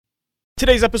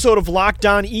Today's episode of Locked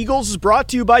On Eagles is brought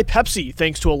to you by Pepsi.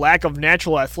 Thanks to a lack of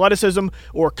natural athleticism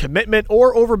or commitment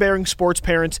or overbearing sports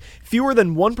parents, fewer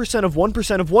than 1% of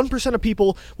 1% of 1% of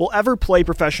people will ever play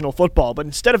professional football. But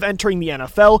instead of entering the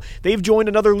NFL, they've joined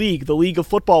another league, the League of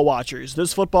Football Watchers.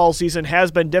 This football season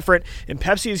has been different, and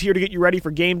Pepsi is here to get you ready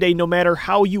for game day no matter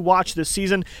how you watch this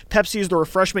season. Pepsi is the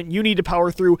refreshment you need to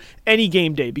power through any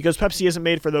game day because Pepsi isn't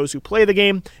made for those who play the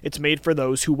game, it's made for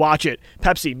those who watch it.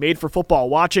 Pepsi, made for football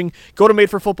watching. Go to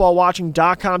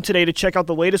madeforfootballwatching.com today to check out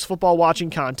the latest football watching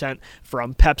content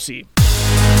from Pepsi.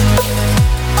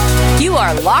 You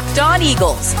are Locked On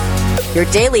Eagles, your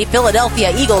daily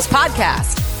Philadelphia Eagles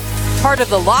podcast. Part of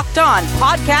the Locked On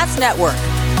Podcast Network,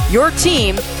 your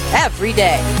team every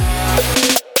day.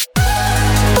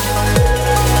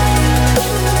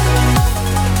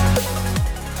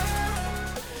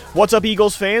 What's up,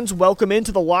 Eagles fans? Welcome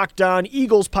into the Locked On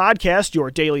Eagles podcast,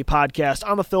 your daily podcast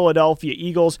on the Philadelphia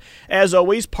Eagles. As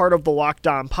always, part of the Locked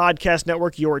On Podcast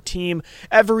Network, your team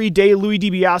every day. Louis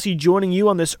DiBiase joining you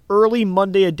on this early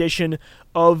Monday edition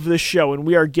of the show, and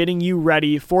we are getting you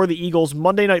ready for the Eagles'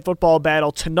 Monday Night Football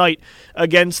battle tonight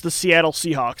against the Seattle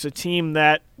Seahawks, a team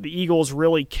that the Eagles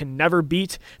really can never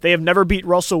beat. They have never beat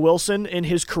Russell Wilson in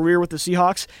his career with the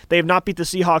Seahawks. They have not beat the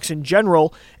Seahawks in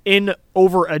general in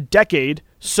over a decade.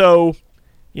 So,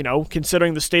 you know,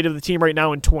 considering the state of the team right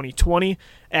now in 2020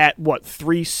 at,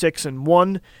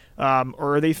 3-6-1,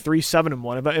 or are they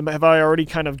 3-7-1? Have I already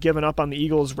kind of given up on the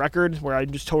Eagles' record where I'm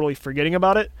just totally forgetting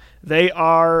about it? They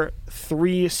are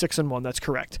 3-6-1, that's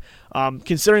correct.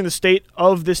 Considering the state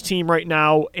of this team right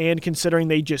now and considering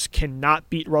they just cannot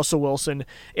beat Russell Wilson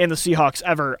and the Seahawks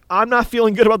ever, I'm not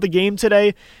feeling good about the game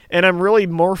today, and I'm really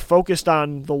more focused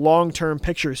on the long-term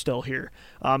picture still here.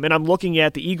 And I'm looking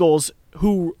at the Eagles,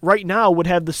 who right now would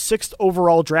have the 6th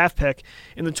overall draft pick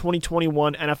in the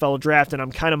 2021 NFL Draft, and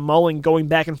I'm kind of mulling going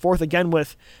back and forth again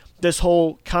with this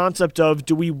whole concept of,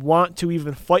 do we want to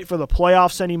even fight for the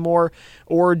playoffs anymore,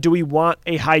 or do we want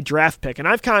a high draft pick? And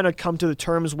I've kind of come to the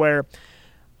terms where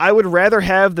I would rather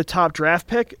have the top draft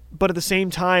pick, but at the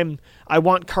same time, I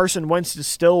want Carson Wentz to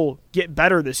still get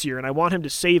better this year, and I want him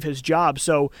to save his job.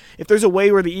 So if there's a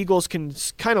way where the Eagles can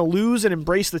kind of lose and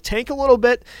embrace the tank a little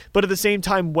bit, but at the same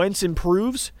time Wentz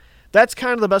improves, that's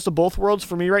kind of the best of both worlds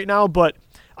for me right now. But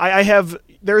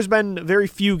there's been very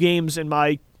few games in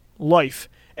my life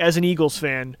as an Eagles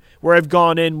fan where I've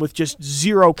gone in with just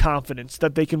zero confidence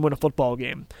that they can win a football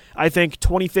game. I think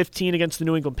 2015 against the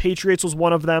New England Patriots was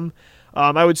one of them.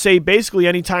 I would say basically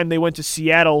anytime they went to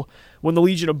Seattle when the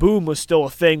Legion of Boom was still a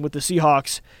thing with the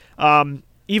Seahawks,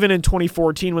 even in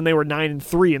 2014 when they were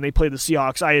 9-3 and they played the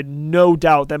Seahawks, I had no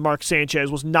doubt that Mark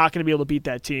Sanchez was not going to be able to beat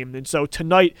that team. And so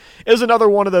tonight is another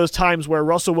one of those times where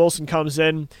Russell Wilson comes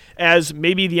in as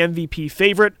maybe the MVP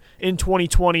favorite in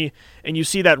 2020, and you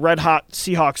see that red-hot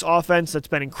Seahawks offense that's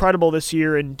been incredible this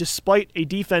year, and despite a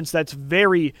defense that's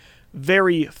very,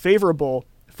 very favorable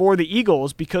for the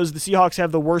Eagles because the Seahawks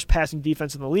have the worst passing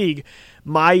defense in the league,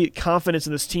 my confidence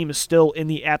in this team is still in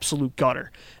the absolute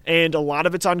gutter. And a lot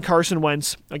of it's on Carson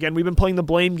Wentz. Again, we've been playing the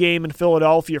blame game in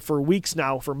Philadelphia for weeks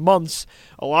now, for months.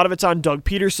 A lot of it's on Doug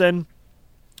Pederson.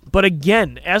 But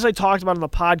again, as I talked about on the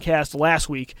podcast last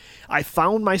week, I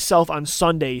found myself on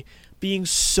Sunday being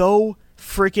so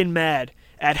freaking mad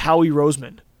at Howie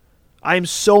Roseman. I am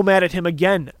so mad at him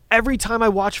again. Every time I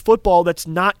watch football that's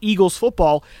not Eagles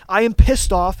football, I am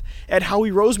pissed off at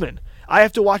Howie Roseman. I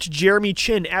have to watch Jeremy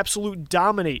Chinn absolutely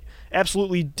dominate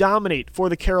for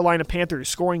the Carolina Panthers,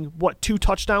 scoring, 2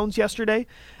 touchdowns yesterday?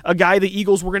 A guy the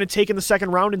Eagles were going to take in the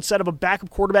second round instead of a backup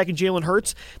quarterback in Jalen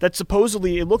Hurts that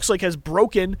supposedly, it looks like, has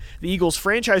broken the Eagles'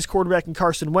 franchise quarterback in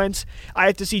Carson Wentz. I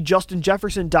have to see Justin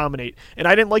Jefferson dominate. And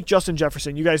I didn't like Justin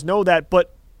Jefferson. You guys know that,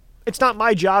 but it's not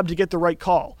my job to get the right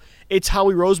call. It's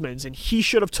Howie Roseman's, and he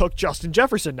should have took Justin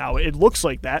Jefferson now. It looks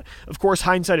like that. Of course,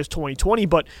 hindsight is 20/20,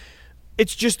 but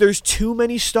it's just there's too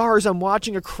many stars I'm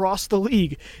watching across the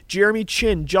league. Jeremy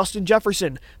Chinn, Justin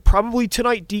Jefferson, probably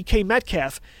tonight DK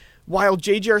Metcalf, while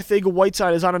J.J.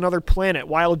 Arcega-Whiteside is on another planet,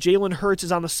 while Jalen Hurts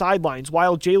is on the sidelines,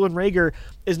 while Jalen Reagor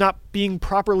is not being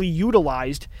properly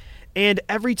utilized. And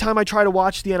every time I try to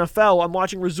watch the NFL, I'm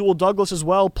watching Rasul Douglas as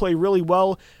well play really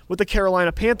well with the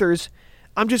Carolina Panthers.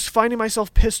 I'm just finding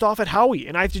myself pissed off at Howie,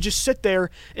 and I have to just sit there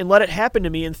and let it happen to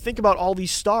me and think about all these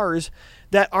stars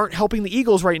that aren't helping the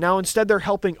Eagles right now. Instead, they're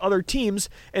helping other teams,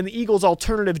 and the Eagles'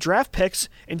 alternative draft picks,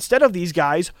 instead of these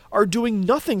guys, are doing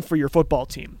nothing for your football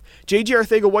team. J.J.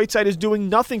 Arcega-Whiteside is doing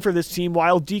nothing for this team,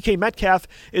 while DK Metcalf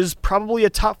is probably a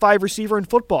top 5 receiver in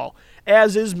football.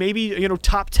 as is maybe,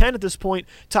 top 10 at this point,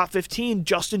 top 15,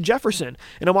 Justin Jefferson.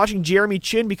 And I'm watching Jeremy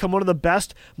Chinn become one of the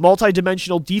best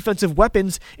multi-dimensional defensive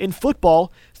weapons in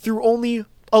football through only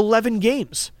 11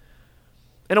 games.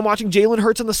 And I'm watching Jalen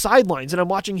Hurts on the sidelines, and I'm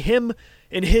watching him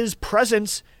in his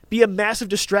presence be a massive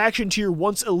distraction to your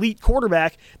once elite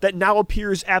quarterback that now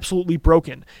appears absolutely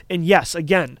broken. And yes,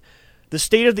 again, the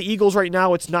state of the Eagles right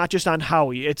now, it's not just on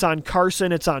Howie. It's on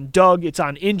Carson, it's on Doug, it's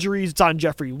on injuries, it's on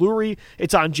Jeffrey Lurie,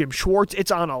 it's on Jim Schwartz,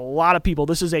 it's on a lot of people.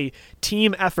 This is a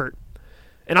team effort.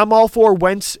 And I'm all for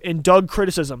Wentz and Doug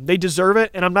criticism. They deserve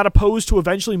it, and I'm not opposed to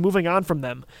eventually moving on from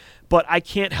them. But I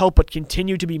can't help but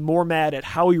continue to be more mad at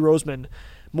Howie Roseman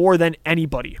more than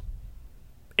anybody.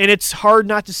 And it's hard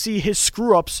not to see his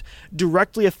screw-ups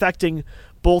directly affecting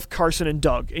both Carson and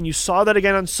Doug. And you saw that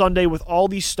again on Sunday with all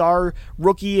these star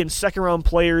rookie and second-round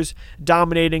players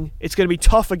dominating. It's going to be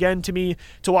tough again to me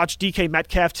to watch DK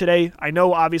Metcalf today. I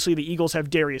know obviously the Eagles have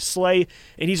Darius Slay,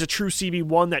 and he's a true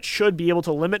CB1 that should be able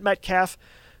to limit Metcalf.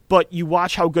 But you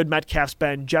watch how good Metcalf's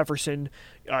been, Jefferson,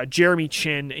 Jeremy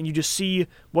Chinn, and you just see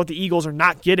what the Eagles are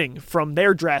not getting from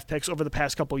their draft picks over the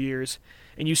past couple years.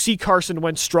 And you see Carson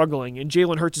Wentz struggling, and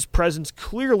Jalen Hurts' presence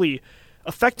clearly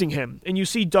affecting him. And you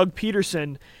see Doug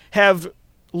Pederson have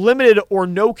limited or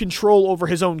no control over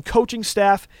his own coaching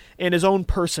staff and his own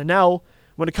personnel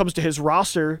when it comes to his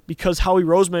roster, because Howie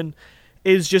Roseman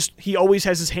is just, he always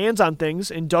has his hands on things,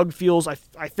 and Doug feels, I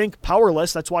think,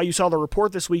 powerless. That's why you saw the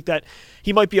report this week that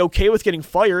he might be okay with getting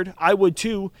fired. I would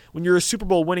too, when you're a Super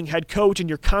Bowl winning head coach and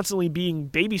you're constantly being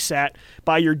babysat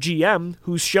by your GM,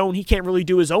 who's shown he can't really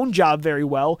do his own job very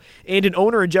well, and an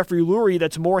owner in Jeffrey Lurie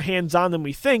that's more hands-on than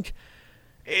we think.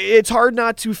 It's hard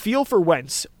not to feel for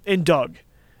Wentz and Doug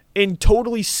and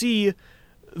totally see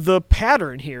the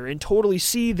pattern here and totally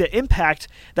see the impact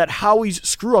that Howie's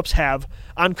screw-ups have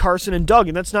on Carson and Doug.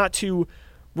 And that's not to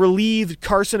relieve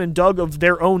Carson and Doug of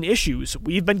their own issues.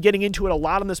 We've been getting into it a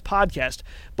lot on this podcast,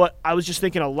 but I was just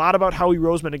thinking a lot about Howie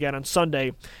Roseman again on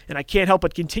Sunday, and I can't help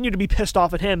but continue to be pissed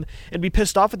off at him and be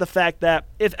pissed off at the fact that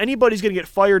if anybody's going to get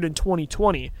fired in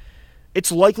 2020,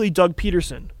 it's likely Doug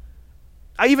Pederson.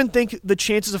 I even think the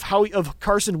chances of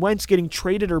Carson Wentz getting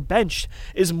traded or benched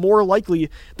is more likely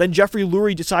than Jeffrey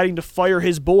Lurie deciding to fire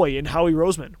his boy in Howie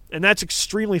Roseman. And that's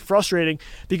extremely frustrating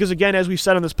because, again, as we've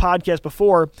said on this podcast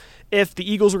before, if the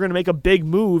Eagles were going to make a big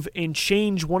move and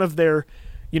change one of their,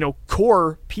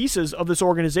 core pieces of this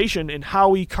organization in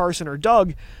Howie, Carson, or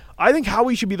Doug, I think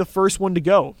Howie should be the first one to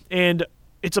go. And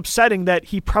it's upsetting that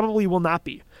he probably will not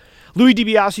be. Louis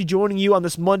DiBiase joining you on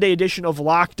this Monday edition of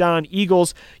Locked On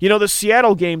Eagles. The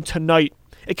Seattle game tonight,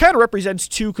 it kind of represents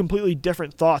two completely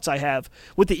different thoughts I have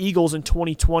with the Eagles in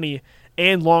 2020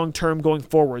 and long-term going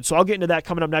forward. So I'll get into that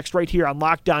coming up next right here on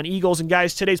Locked On Eagles. And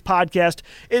guys, today's podcast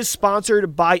is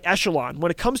sponsored by Echelon.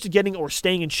 When it comes to getting or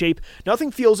staying in shape,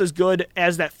 nothing feels as good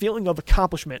as that feeling of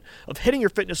accomplishment, of hitting your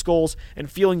fitness goals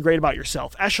and feeling great about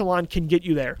yourself. Echelon can get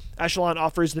you there. Echelon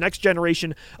offers the next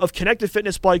generation of connected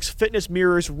fitness bikes, fitness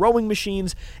mirrors, rowing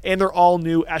machines, and their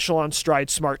all-new Echelon Stride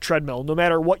Smart Treadmill. No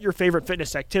matter what your favorite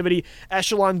fitness activity,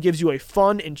 Echelon gives you a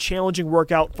fun and challenging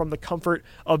workout from the comfort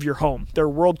of your home. Their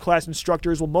world-class instructors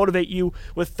will motivate you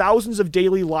with thousands of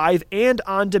daily live and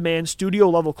on-demand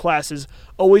studio-level classes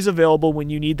always available when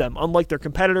you need them. Unlike their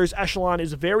competitors, Echelon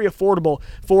is very affordable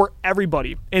for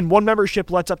everybody, and one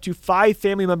membership lets up to 5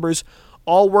 family members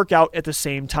all work out at the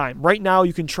same time. Right now,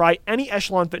 you can try any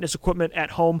Echelon fitness equipment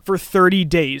at home for 30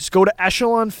 days. Go to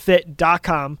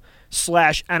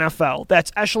echelonfit.com/NFL.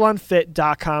 That's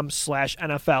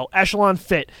echelonfit.com/NFL. Echelon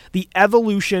Fit, the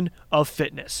evolution of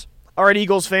fitness. All right,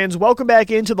 Eagles fans, welcome back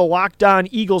into the Locked On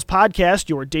Eagles podcast,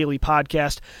 your daily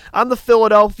podcast on the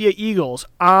Philadelphia Eagles,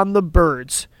 on the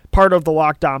Birds, part of the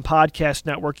Locked On Podcast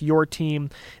Network, your team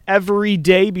every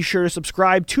day. Be sure to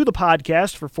subscribe to the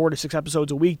podcast for 4 to 6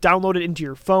 episodes a week. Download it into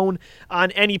your phone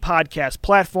on any podcast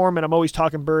platform, and I'm always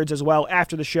talking Birds as well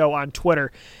after the show on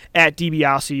Twitter at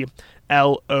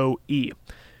DiBiaseLOE.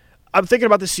 I'm thinking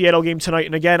about the Seattle game tonight,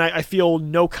 and again, I feel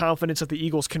no confidence that the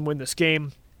Eagles can win this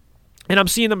game. And I'm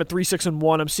seeing them at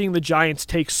 3-6-1. I'm seeing the Giants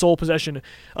take sole possession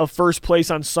of first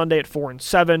place on Sunday at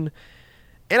 4-7.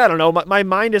 And I don't know, my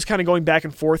mind is kind of going back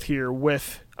and forth here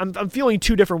with, I'm feeling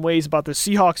two different ways about the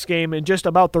Seahawks game and just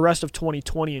about the rest of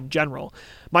 2020 in general.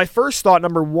 My first thought,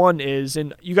 number one, is,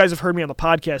 and you guys have heard me on the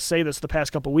podcast say this the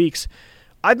past couple weeks,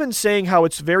 I've been saying how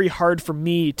it's very hard for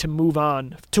me to move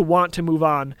on, to want to move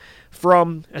on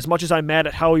from, as much as I'm mad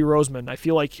at Howie Roseman. I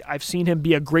feel like I've seen him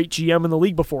be a great GM in the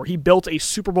league before. He built a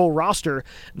Super Bowl roster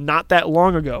not that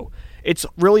long ago. it's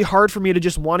really hard for me to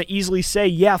just want to easily say,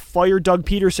 yeah, fire Doug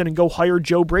Pederson and go hire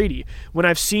Joe Brady, when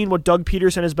I've seen what Doug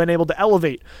Pederson has been able to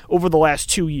elevate over the last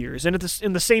 2 years. And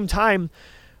in the same time,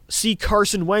 see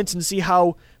Carson Wentz and see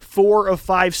how 4 of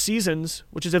 5 seasons,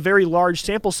 which is a very large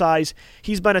sample size,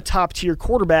 he's been a top-tier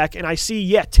quarterback, and I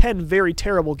see, 10 very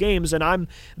terrible games, and I'm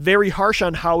very harsh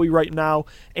on Howie right now,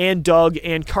 and Doug,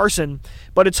 and Carson,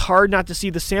 but it's hard not to see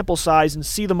the sample size and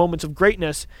see the moments of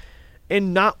greatness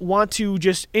and not want to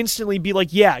just instantly be like,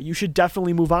 yeah, you should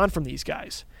definitely move on from these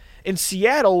guys. In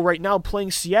Seattle right now,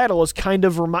 playing Seattle is kind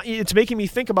of it's making me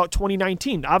think about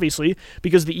 2019, obviously,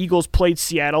 because the Eagles played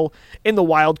Seattle in the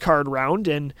wild card round,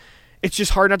 and it's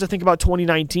just hard not to think about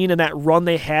 2019 and that run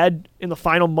they had in the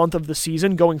final month of the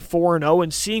season, going 4-0,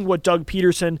 and seeing what Doug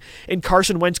Pederson and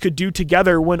Carson Wentz could do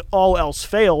together when all else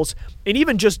fails. And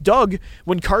even just Doug,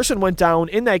 when Carson went down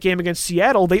in that game against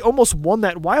Seattle, they almost won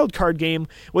that wild card game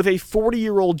with a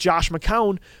 40-year-old Josh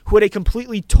McCown who had a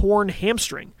completely torn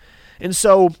hamstring. And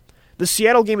so the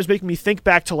Seattle game is making me think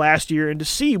back to last year and to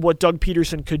see what Doug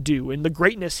Pederson could do and the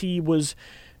greatness he was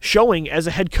showing as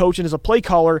a head coach and as a play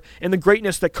caller, and the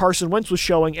greatness that Carson Wentz was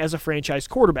showing as a franchise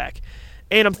quarterback.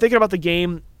 And I'm thinking about the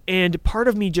game, and part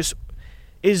of me just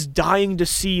is dying to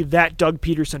see that Doug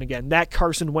Pederson again, that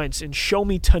Carson Wentz, and show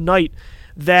me tonight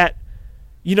that,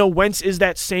 Wentz is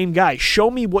that same guy.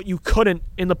 Show me what you couldn't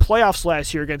in the playoffs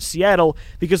last year against Seattle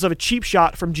because of a cheap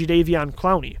shot from Jadeveon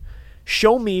Clowney.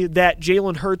 Show me that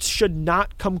Jalen Hurts should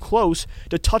not come close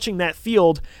to touching that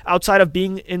field outside of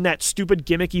being in that stupid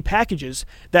gimmicky packages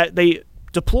that they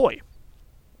deploy.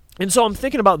 And so I'm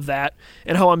thinking about that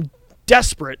and how I'm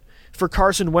desperate for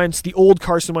Carson Wentz, the old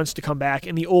Carson Wentz, to come back,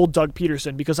 and the old Doug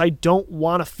Pederson, because I don't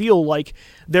want to feel like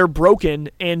they're broken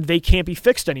and they can't be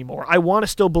fixed anymore. I want to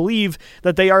still believe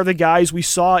that they are the guys we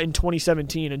saw in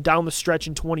 2017 and down the stretch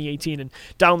in 2018 and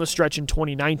down the stretch in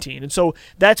 2019. And so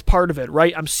that's part of it,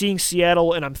 right? I'm seeing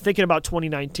Seattle and I'm thinking about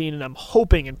 2019, and I'm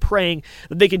hoping and praying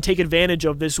that they can take advantage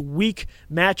of this weak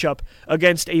matchup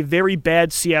against a very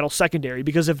bad Seattle secondary,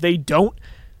 because if they don't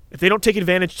take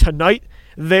advantage tonight,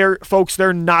 they're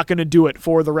not going to do it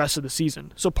for the rest of the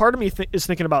season. So part of me is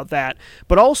thinking about that.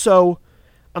 But also,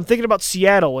 I'm thinking about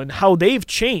Seattle and how they've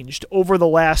changed over the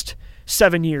last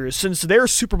 7 years since their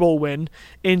Super Bowl win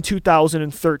in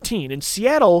 2013. In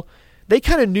Seattle, they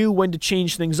kind of knew when to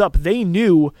change things up. They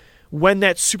knew when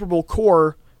that Super Bowl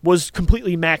core was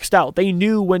completely maxed out. They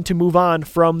knew when to move on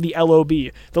from the LOB,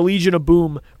 the Legion of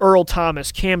Boom, Earl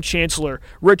Thomas, Cam Chancellor,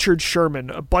 Richard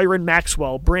Sherman, Byron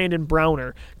Maxwell, Brandon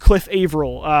Browner, Cliff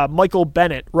Averill, Michael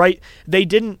Bennett, right? They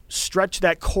didn't stretch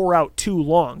that core out too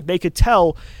long. They could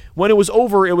tell when it was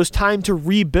over, it was time to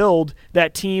rebuild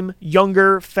that team,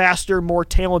 younger, faster, more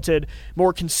talented,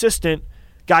 more consistent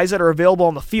guys that are available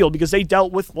on the field, because they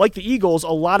dealt with, like the Eagles, a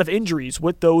lot of injuries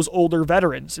with those older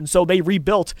veterans. And so they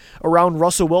rebuilt around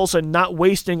Russell Wilson, not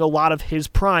wasting a lot of his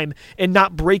prime and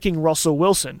not breaking Russell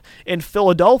Wilson. In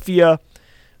Philadelphia,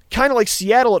 kind of like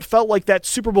Seattle, it felt like that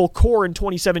Super Bowl core in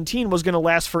 2017 was going to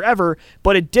last forever,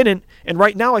 but it didn't. And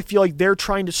right now I feel like they're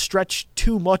trying to stretch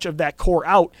too much of that core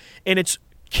out, and it's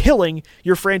killing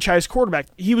your franchise quarterback.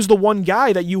 He was the one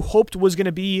guy that you hoped was going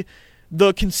to be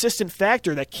the consistent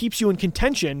factor that keeps you in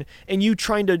contention, and you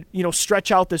trying to, stretch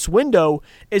out this window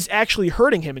is actually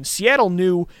hurting him. And Seattle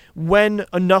knew when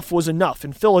enough was enough,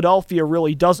 and Philadelphia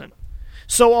really doesn't.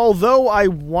 So although I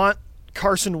want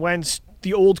Carson Wentz,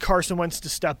 the old Carson Wentz, to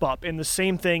step up, and the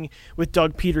same thing with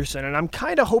Doug Pederson, and I'm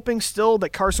kind of hoping still that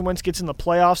Carson Wentz gets in the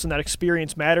playoffs and that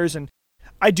experience matters, and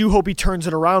I do hope he turns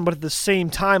it around, but at the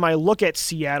same time, I look at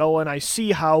Seattle and I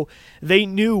see how they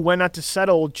knew when not to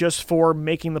settle just for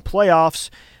making the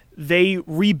playoffs. They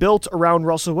rebuilt around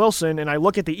Russell Wilson, and I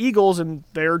look at the Eagles and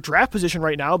their draft position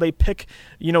right now. They pick,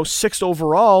 6th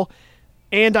overall,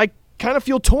 and I kind of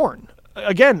feel torn.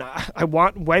 Again, I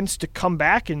want Wentz to come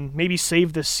back and maybe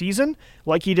save this season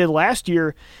like he did last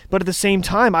year, but at the same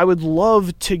time, I would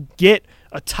love to get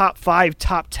a top 5,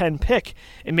 top 10 pick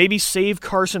and maybe save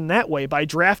Carson that way by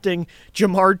drafting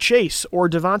Jamar Chase or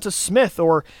Devonta Smith,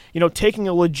 or, taking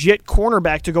a legit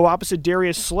cornerback to go opposite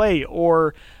Darius Slay,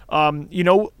 or,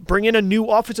 bring in a new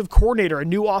offensive coordinator, a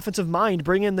new offensive mind,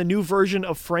 bring in the new version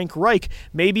of Frank Reich,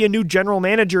 maybe a new general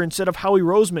manager instead of Howie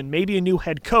Roseman, maybe a new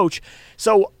head coach.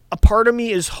 So a part of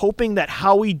me is hoping that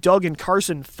Howie, Doug, and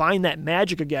Carson find that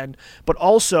magic again, but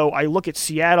also I look at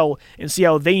Seattle and see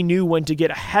how they knew when to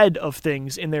get ahead of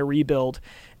things in their rebuild,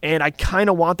 and I kind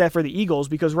of want that for the Eagles,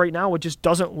 because right now it just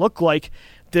doesn't look like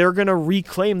they're going to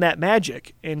reclaim that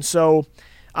magic. And so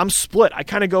I'm split. I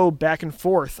kind of go back and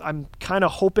forth. I'm kind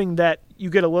of hoping that you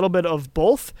get a little bit of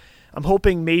both. I'm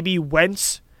hoping maybe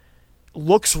Wentz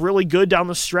looks really good down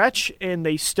the stretch, and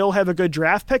they still have a good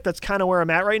draft pick. That's kind of where I'm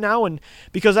at right now. And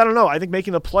because I don't know, I think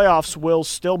making the playoffs will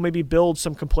still maybe build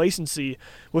some complacency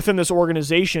within this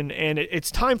organization, and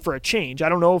it's time for a change. I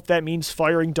don't know if that means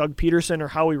firing Doug Pederson or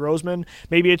Howie Roseman.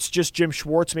 Maybe it's just Jim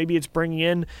Schwartz. Maybe it's bringing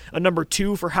in a number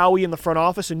 2 for Howie in the front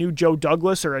office, a new Joe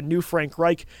Douglas or a new Frank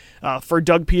Reich for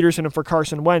Doug Pederson and for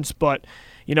Carson Wentz. But,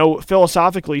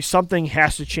 philosophically, something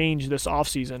has to change this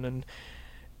offseason. And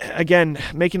again,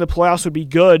 making the playoffs would be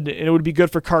good, and it would be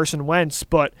good for Carson Wentz,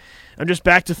 but I'm just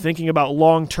back to thinking about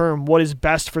long-term what is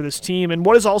best for this team and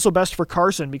what is also best for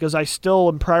Carson, because I still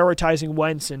am prioritizing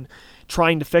Wentz and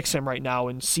trying to fix him right now.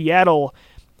 In Seattle,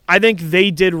 I think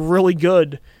they did really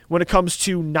good when it comes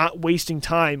to not wasting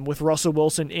time with Russell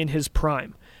Wilson in his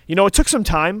prime. It took some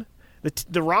time.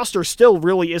 The roster still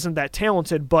really isn't that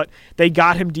talented, but they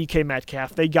got him DK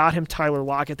Metcalf. They got him Tyler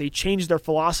Lockett. They changed their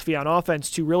philosophy on offense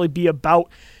to really be about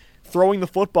throwing the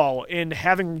football and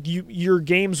having your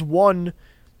games won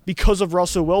because of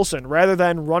Russell Wilson, rather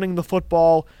than running the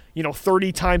football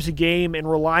 30 times a game and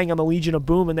relying on the Legion of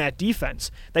Boom in that defense.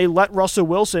 They let Russell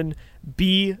Wilson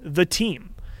be the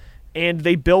team, and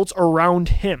they built around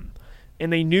him.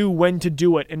 And they knew when to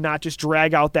do it and not just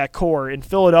drag out that core. And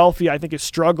Philadelphia, I think, is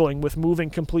struggling with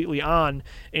moving completely on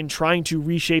and trying to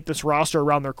reshape this roster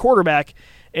around their quarterback,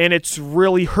 and it's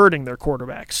really hurting their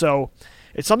quarterback. So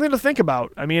it's something to think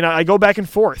about. I mean, I go back and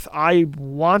forth. I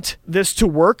want this to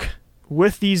work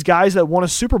with these guys that won a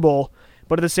Super Bowl,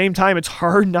 but at the same time, it's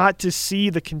hard not to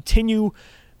see the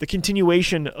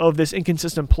continuation of this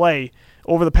inconsistent play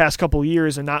over the past couple of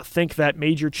years and not think that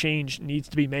major change needs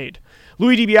to be made.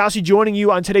 Louis DiBiase joining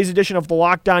you on today's edition of the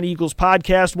Locked On Eagles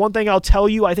podcast. One thing I'll tell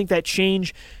you, I think that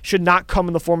change should not come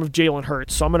in the form of Jalen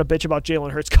Hurts. So I'm going to bitch about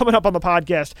Jalen Hurts coming up on the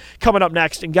podcast, coming up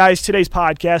next. And guys, today's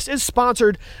podcast is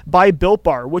sponsored by Built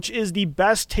Bar, which is the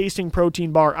best tasting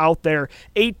protein bar out there.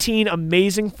 18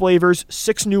 amazing flavors,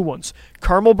 6 new ones.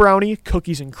 Caramel brownie,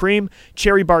 cookies and cream,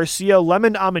 cherry barcia,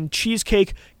 lemon almond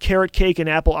cheesecake, carrot cake, and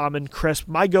apple almond crisp.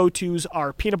 My go-tos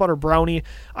are peanut butter brownie.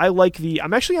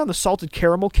 I'm actually on the salted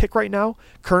caramel kick right now,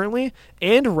 currently,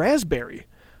 and raspberry.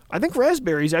 I think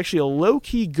raspberry is actually a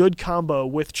low-key good combo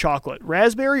with chocolate.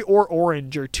 Raspberry or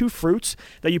orange are 2 fruits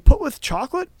that you put with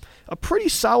chocolate, a pretty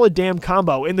solid damn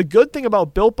combo. And the good thing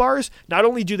about Built Bars, not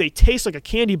only do they taste like a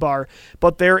candy bar,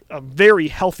 but they're a very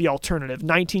healthy alternative.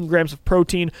 19 grams of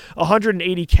protein,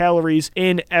 180 calories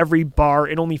in every bar,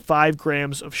 and only 5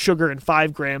 grams of sugar and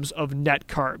 5 grams of net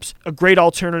carbs. A great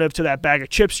alternative to that bag of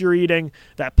chips you're eating,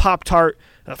 that Pop-Tart,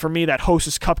 for me, that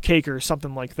Hostess cupcake or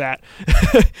something like that.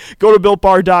 Go to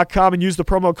BuiltBar.com and use the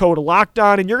promo code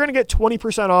LOCKEDON, and you're going to get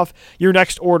 20% off your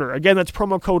next order. Again, that's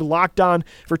promo code LOCKEDON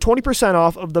for 20%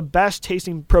 off of the best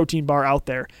tasting protein bar out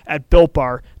there at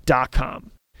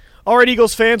BuiltBar.com. All right,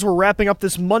 Eagles fans, we're wrapping up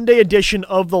this Monday edition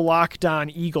of the Locked On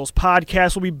Eagles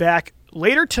podcast. We'll be back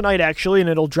later tonight, actually, and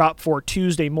it'll drop for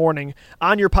Tuesday morning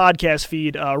on your podcast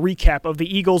feed, a recap of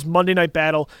the Eagles' Monday night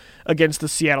battle against the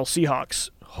Seattle Seahawks.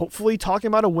 Hopefully talking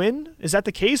about a win. Is that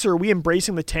the case, or are we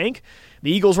embracing the tank?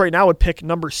 The Eagles right now would pick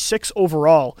number 6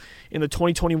 overall in the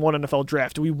 2021 NFL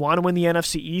Draft. Do we want to win the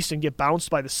NFC East and get bounced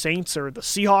by the Saints or the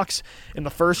Seahawks in the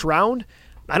first round?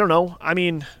 I don't know. I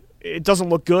mean, it doesn't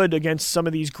look good against some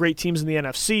of these great teams in the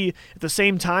NFC. At the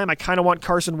same time, I kind of want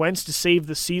Carson Wentz to save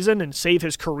the season and save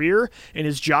his career and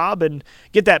his job and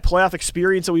get that playoff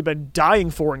experience that we've been dying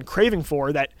for and craving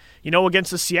for that, against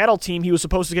the Seattle team he was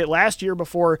supposed to get last year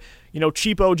before,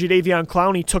 cheapo Jadeveon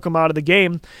Clowney took him out of the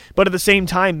game. But at the same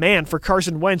time, man, for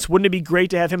Carson Wentz, wouldn't it be great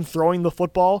to have him throwing the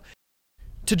football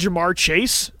to Jamar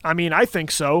Chase? I mean, I think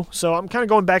so. So I'm kind of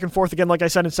going back and forth again, like I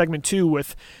said in segment 2,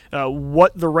 with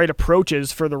what the right approach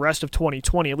is for the rest of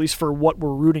 2020, at least for what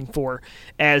we're rooting for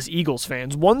as Eagles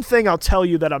fans. One thing I'll tell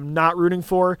you that I'm not rooting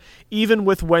for, even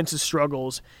with Wentz's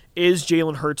struggles, is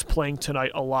Jalen Hurts playing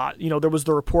tonight a lot. There was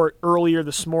the report earlier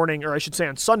this morning, or I should say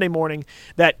on Sunday morning,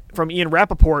 that from Ian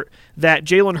Rappaport, that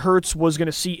Jalen Hurts was going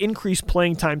to see increased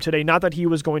playing time today. Not that he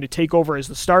was going to take over as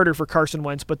the starter for Carson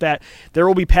Wentz, but that there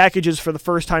will be packages for the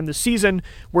first time this season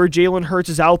where Jalen Hurts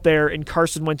is out there and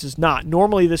Carson Wentz is not.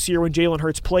 Normally this year when Jalen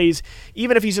Hurts plays,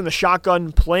 even if he's in the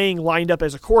shotgun playing lined up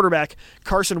as a quarterback,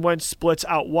 Carson Wentz splits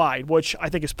out wide, which I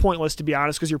think is pointless, to be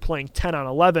honest, because you're playing 10 on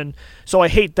 11. So I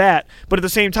hate that. But at the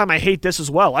same time, I hate this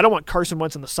as well. I don't want Carson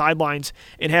Wentz on the sidelines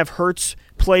and have Hurts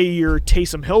play your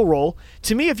Taysom Hill role.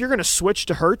 To me, if you're going to switch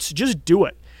to Hurts, just do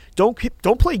it.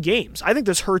 Don't play games. I think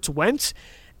this hurts Wentz,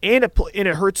 and it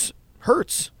hurts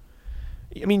Hurts.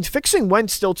 I mean, fixing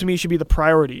Wentz still to me should be the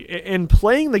priority. And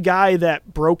playing the guy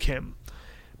that broke him,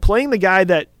 playing the guy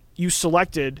that you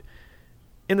selected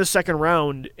in the second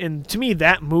round. And to me,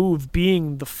 that move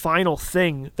being the final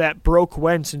thing that broke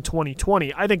Wentz in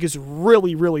 2020, I think is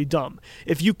really, really dumb.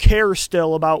 If you care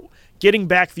still about getting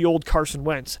back the old Carson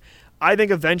Wentz, I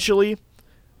think eventually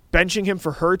benching him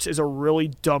for Hurts is a really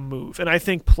dumb move. And I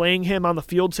think playing him on the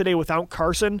field today without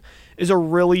Carson is a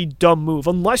really dumb move,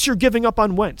 unless you're giving up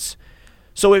on Wentz.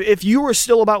 So if you were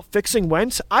still about fixing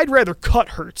Wentz, I'd rather cut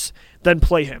Hurts than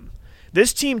play him.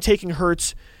 This team taking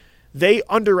Hurts, they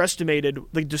underestimated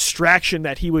the distraction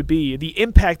that he would be, the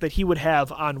impact that he would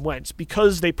have on Wentz,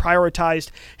 because they prioritized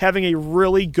having a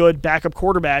really good backup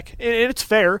quarterback. And it's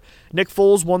fair. Nick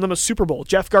Foles won them a Super Bowl.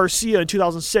 Jeff Garcia in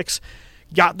 2006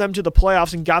 got them to the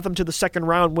playoffs and got them to the second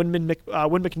round when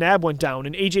McNabb went down.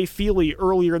 And A.J. Feely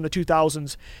earlier in the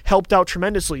 2000s helped out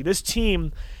tremendously. This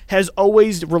team has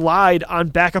always relied on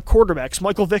backup quarterbacks.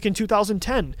 Michael Vick in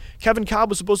 2010. Kevin Kolb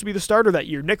was supposed to be the starter that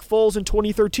year. Nick Foles in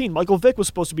 2013. Michael Vick was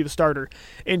supposed to be the starter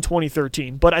in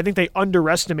 2013. But I think they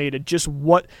underestimated just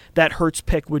what that Hurts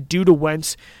pick would do to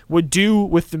Wentz, would do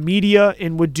with the media,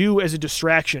 and would do as a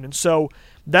distraction. And so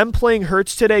them playing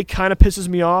Hurts today kind of pisses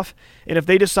me off. And if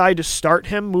they decide to start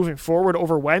him moving forward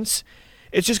over Wentz,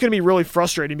 it's just going to be really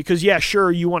frustrating because, yeah,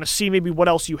 sure, you want to see maybe what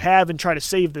else you have and try to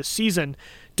save this season.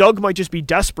 Doug might just be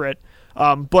desperate,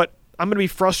 but I'm going to be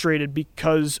frustrated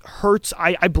because Hurts,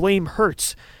 I blame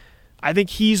Hurts. I think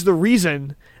he's the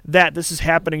reason that this is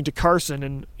happening to Carson.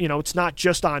 And, it's not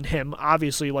just on him,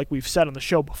 obviously, like we've said on the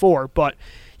show before, but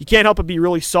you can't help but be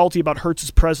really salty about Hurts'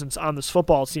 presence on this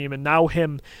football team. And now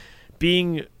him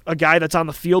being a guy that's on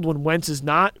the field when Wentz is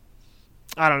not,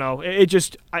 I don't know.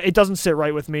 It doesn't sit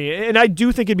right with me. And I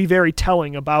do think it'd be very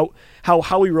telling about how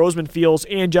Howie Roseman feels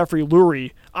and Jeffrey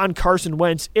Lurie on Carson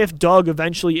Wentz if Doug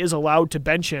eventually is allowed to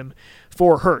bench him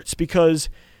for Hurts. Because,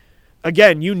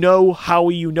 again,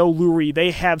 Howie, Lurie,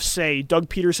 they have say. Doug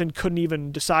Pederson couldn't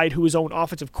even decide who his own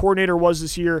offensive coordinator was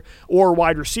this year or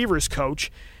wide receivers coach.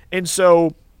 And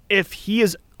so if he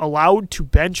is allowed to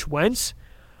bench Wentz,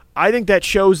 I think that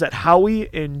shows that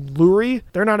Howie and Lurie,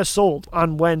 they're not as sold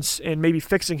on Wentz and maybe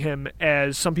fixing him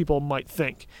as some people might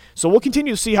think. So we'll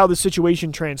continue to see how the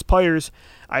situation transpires.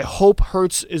 I hope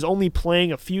Hurts is only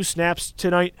playing a few snaps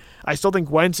tonight. I still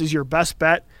think Wentz is your best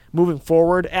bet moving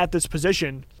forward at this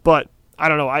position, but I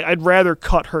don't know. I'd rather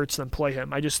cut Hurts than play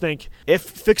him. I just think if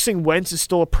fixing Wentz is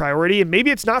still a priority, and maybe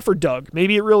it's not for Doug,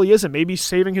 maybe it really isn't. Maybe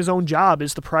saving his own job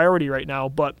is the priority right now,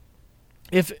 but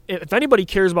If anybody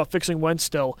cares about fixing Wentz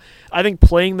still, I think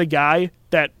playing the guy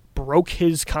that broke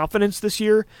his confidence this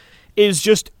year is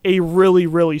just a really,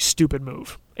 really stupid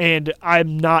move. And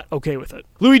I'm not okay with it.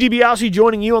 Louis DiBiase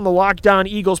joining you on the Locked On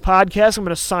Eagles podcast. I'm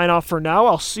going to sign off for now.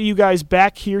 I'll see you guys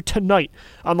back here tonight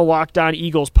on the Locked On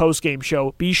Eagles postgame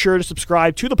show. Be sure to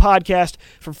subscribe to the podcast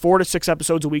for 4 to 6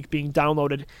 episodes a week being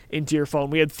downloaded into your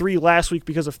phone. We had 3 last week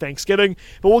because of Thanksgiving,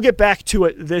 but we'll get back to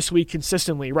it this week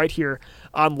consistently right here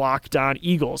on Locked On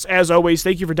Eagles. As always,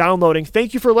 thank you for downloading,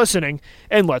 thank you for listening,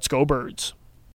 and let's go Birds.